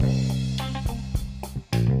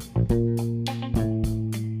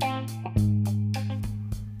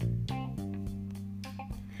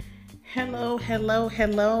Hello,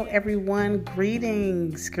 everyone.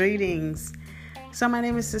 Greetings. So my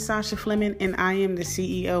name is Sasha Fleming, and I am the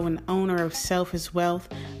CEO and owner of Self is Wealth,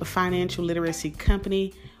 a financial literacy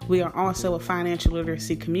company. We are also a financial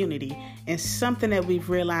literacy community, and something that we've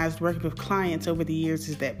realized working with clients over the years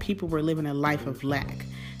is that people were living a life of lack,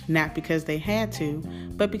 not because they had to,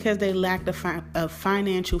 but because they lacked a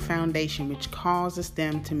financial foundation, which causes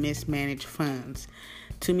them to mismanage funds.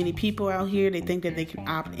 Too many people out here, they think that they can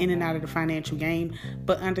opt in and out of the financial game,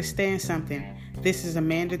 but understand something. This is a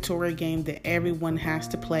mandatory game that everyone has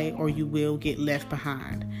to play, or you will get left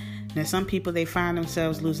behind. Now, some people, they find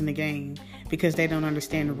themselves losing the game because they don't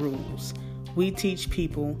understand the rules. We teach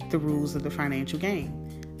people the rules of the financial game.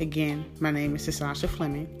 Again, my name is Sasha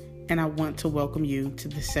Fleming, and I want to welcome you to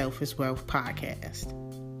the Self is Wealth podcast.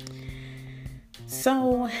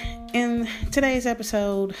 So, in today's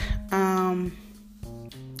episode,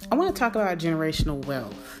 I want to talk about generational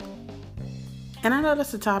wealth. And I know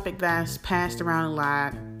that's a topic that's passed around a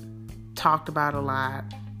lot, talked about a lot,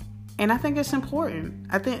 and I think it's important.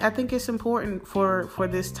 I think it's important for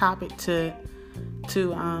this topic to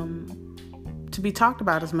be talked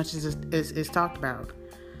about as much as it's talked about.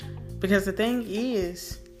 Because the thing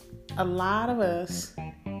is, a lot of us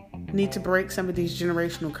need to break some of these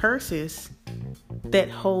generational curses that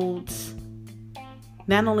holds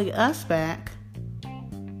not only us back,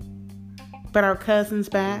 but our cousins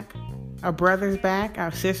back, our brothers back,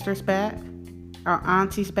 our sisters back, our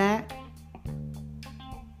aunties back.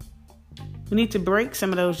 We need to break some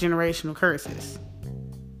of those generational curses.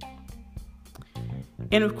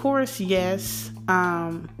 And of course, yes,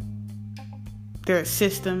 there are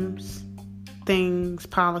systems, things,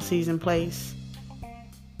 policies in place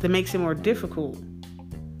that makes it more difficult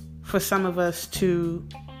for some of us to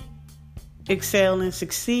excel and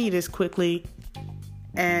succeed as quickly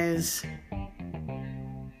as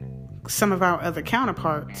some of our other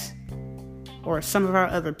counterparts or some of our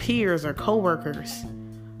other peers or coworkers.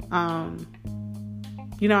 I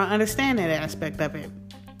understand that aspect of it.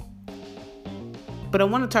 But I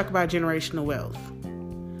want to talk about generational wealth.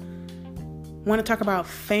 I want to talk about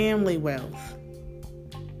family wealth.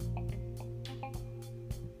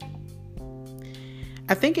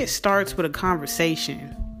 I think it starts with a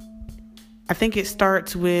conversation. I think it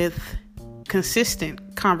starts with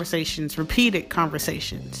consistent conversations, repeated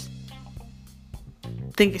conversations.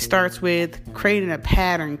 I think it starts with creating a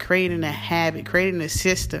pattern, creating a habit, creating a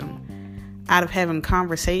system out of having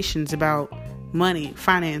conversations about money,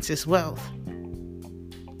 finances, wealth.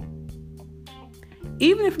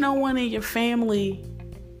 Even if no one in your family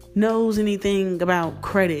knows anything about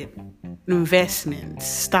credit, investments,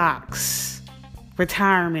 stocks,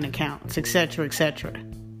 retirement accounts, etc., etc.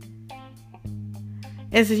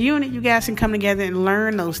 As a unit, you guys can come together and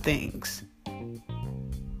learn those things.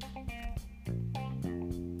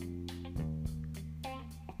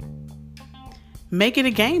 Make it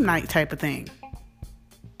a game night type of thing.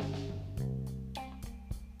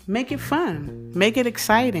 Make it fun. Make it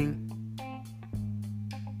exciting.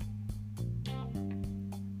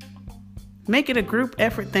 Make it a group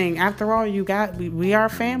effort thing. After all, we are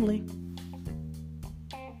family.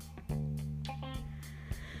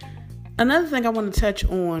 Another thing I want to touch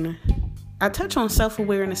on, I touch on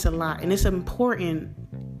self-awareness a lot, and it's important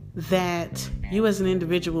that you as an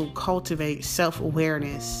individual cultivate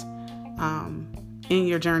self-awareness in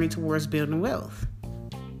your journey towards building wealth.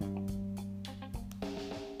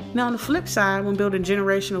 Now, on the flip side, when building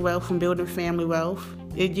generational wealth, when building family wealth,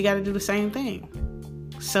 you got to do the same thing.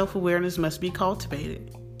 Self-awareness must be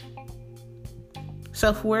cultivated.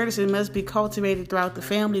 Self-awareness must be cultivated throughout the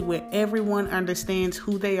family, where everyone understands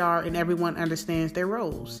who they are and everyone understands their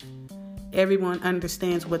roles. Everyone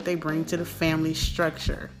understands what they bring to the family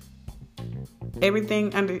structure.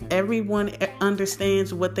 Everyone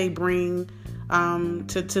understands what they bring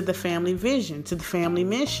to the family vision, to the family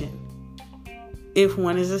mission, if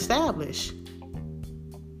one is established.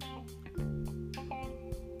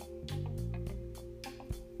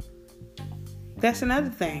 That's another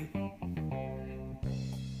thing.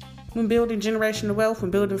 When building generational wealth,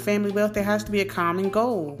 when building family wealth, there has to be a common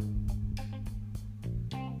goal.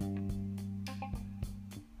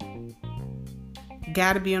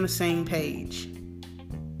 Got to be on the same page.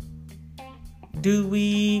 Do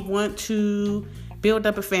we want to build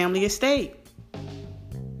up a family estate?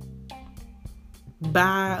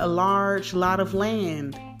 Buy a large lot of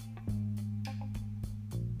land?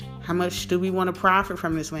 How much do we want to profit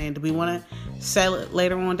from this land? Do we want to sell it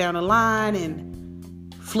later on down the line and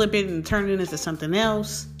flip it and turn it into something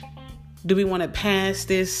else? Do we want to pass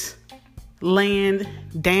this land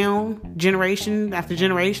down generation after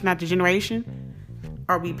generation after generation?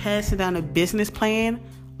 Are we passing down a business plan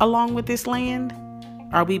along with this land?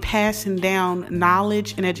 Are we passing down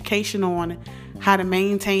knowledge and education on how to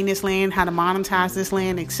maintain this land, how to monetize this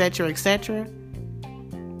land, etc., etc.?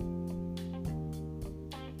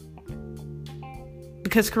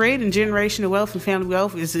 Because creating generational wealth and family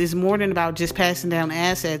wealth is more than about just passing down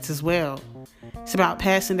assets as well. It's about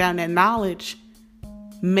passing down that knowledge,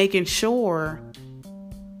 making sure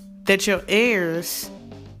that your heirs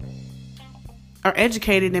are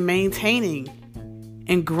educated in maintaining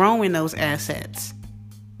and growing those assets.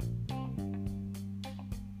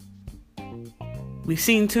 We've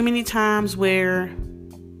seen too many times where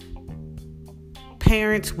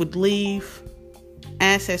parents would leave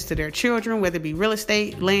assets to their children, whether it be real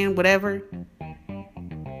estate, land, whatever.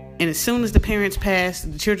 And as soon as the parents pass,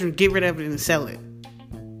 the children get rid of it and sell it.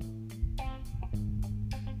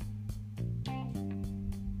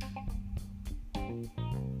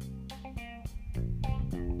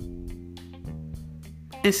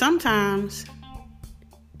 And sometimes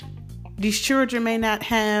these children may not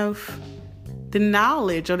have the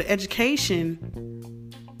knowledge or the education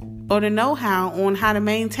or the know-how on how to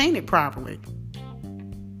maintain it properly.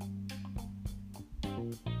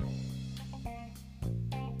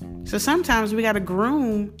 So sometimes we got to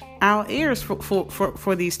groom our heirs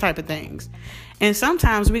for these type of things. And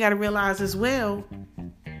sometimes we got to realize as well,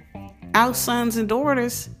 our sons and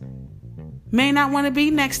daughters may not want to be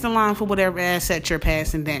next in line for whatever asset you're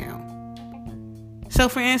passing down. So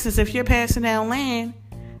for instance, if you're passing down land,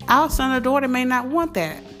 our son or daughter may not want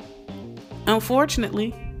that,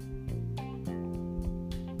 unfortunately.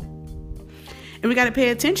 And we got to pay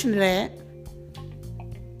attention to that.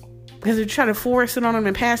 Because if you try to force it on them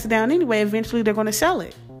and pass it down anyway, eventually they're going to sell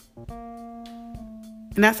it.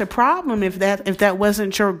 And that's a problem if that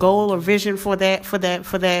wasn't your goal or vision for that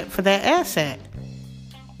asset.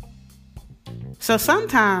 So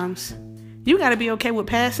sometimes you got to be okay with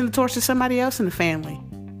passing the torch to somebody else in the family.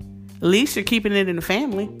 At least you're keeping it in the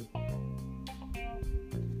family.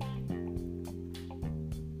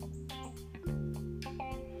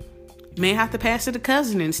 You may have to pass it to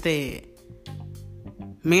cousin instead.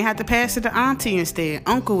 May have to pass it to auntie instead,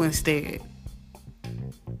 uncle instead.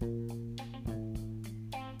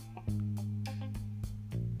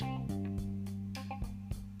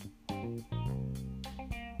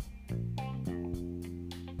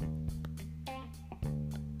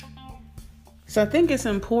 So I think it's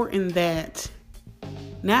important that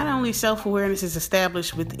not only self-awareness is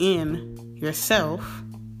established within yourself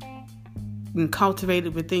and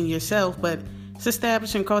cultivated within yourself, but it's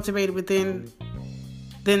established and cultivated within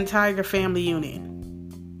the entire family unit.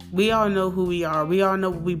 We all know who we are. We all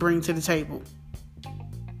know what we bring to the table.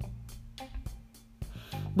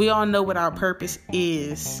 We all know what our purpose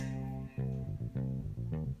is.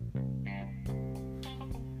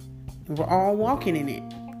 We're all walking in it.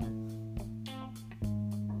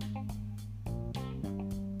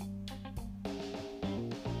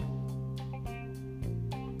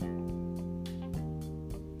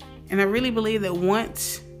 And I really believe that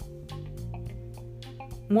once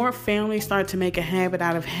more families start to make a habit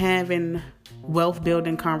out of having wealth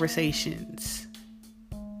building conversations,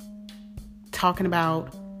 talking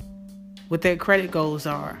about what their credit goals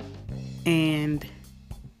are and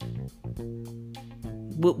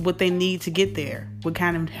what they need to get there, what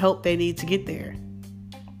kind of help they need to get there,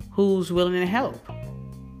 who's willing to help.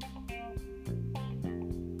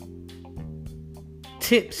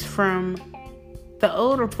 Tips from the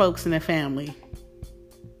older folks in the family,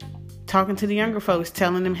 talking to the younger folks,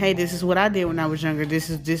 telling them, hey, this is what I did when I was younger. This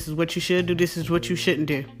is what you should do. This is what you shouldn't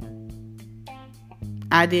do.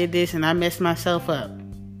 I did this and I messed myself up,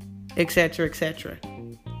 etc., etc.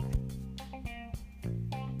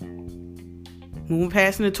 When we're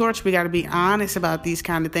passing the torch, we got to be honest about these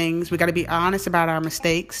kind of things. We got to be honest about our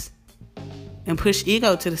mistakes and push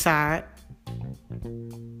ego to the side.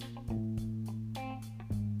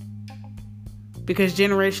 Because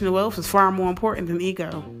generational wealth is far more important than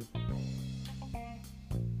ego.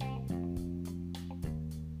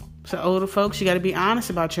 So older folks, you got to be honest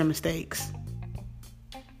about your mistakes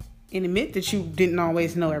and admit that you didn't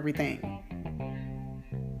always know everything.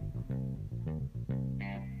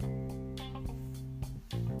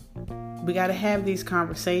 We got to have these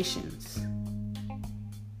conversations.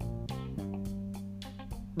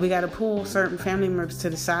 We got to pull certain family members to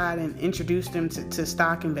the side and introduce them to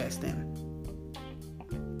stock investing.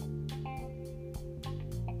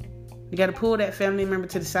 You got to pull that family member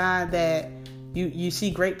to the side that you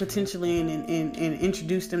see great potential in and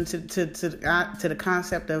introduce them to the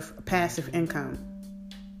concept of passive income,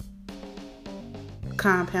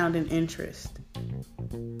 compounding interest.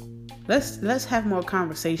 Let's have more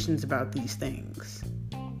conversations about these things.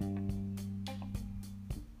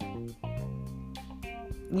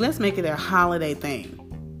 Let's make it a holiday thing.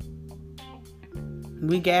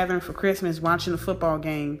 We gathering for Christmas, watching a football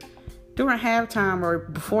game. During halftime or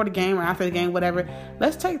before the game or after the game, whatever,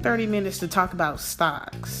 let's take 30 minutes to talk about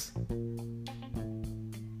stocks.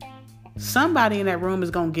 Somebody in that room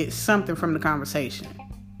is going to get something from the conversation.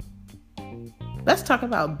 Let's talk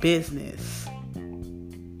about business.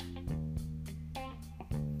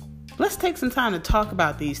 Let's take some time to talk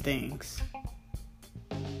about these things.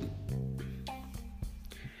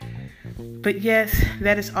 But yes,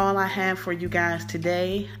 that is all I have for you guys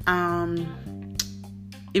today.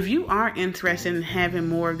 If you are interested in having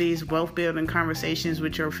more of these wealth building conversations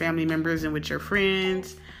with your family members and with your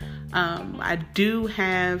friends, I do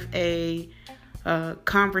have a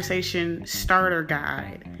conversation starter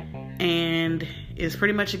guide, and it's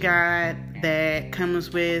pretty much a guide that comes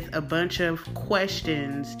with a bunch of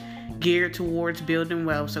questions geared towards building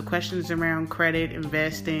wealth. So questions around credit,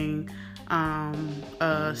 investing,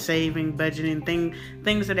 saving, budgeting,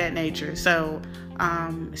 things of that nature. So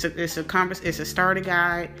it's a starter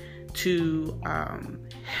guide to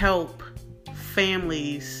help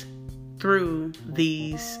families through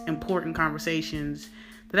these important conversations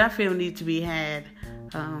that I feel need to be had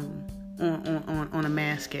on a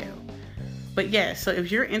mass scale. But yeah, so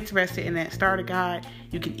if you're interested in that starter guide,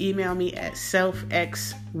 you can email me at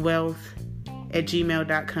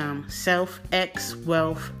selfxwealth@gmail.com.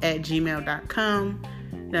 selfxwealth@gmail.com.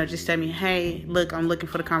 Just tell me, hey, look, I'm looking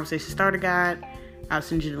for the conversation starter guide. I'll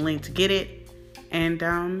send you the link to get it. And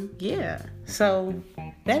yeah, so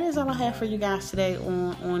that is all I have for you guys today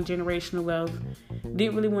on generational wealth.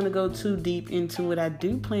 Didn't really want to go too deep into it. I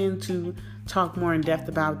do plan to talk more in depth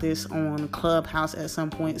about this on Clubhouse at some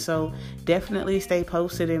point. So definitely stay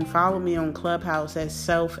posted and follow me on Clubhouse at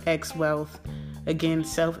selfxwealth. Again,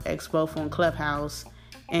 selfxwealth on Clubhouse.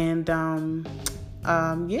 And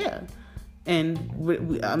yeah, and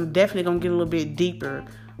I'm definitely gonna get a little bit deeper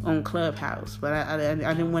on Clubhouse, but I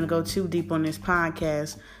didn't want to go too deep on this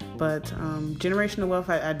podcast. But generational wealth,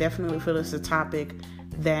 I definitely feel it's a topic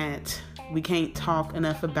that we can't talk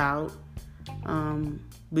enough about.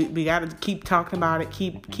 We got to keep talking about it,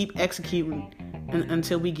 keep executing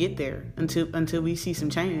until we get there, until we see some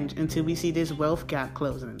change, until we see this wealth gap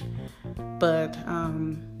closing. But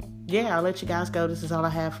yeah, I'll let you guys go. This is all I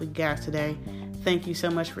have for you guys today. Thank you so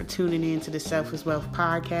much for tuning in to the Self is Wealth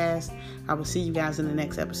podcast. I will see you guys in the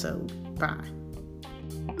next episode. Bye.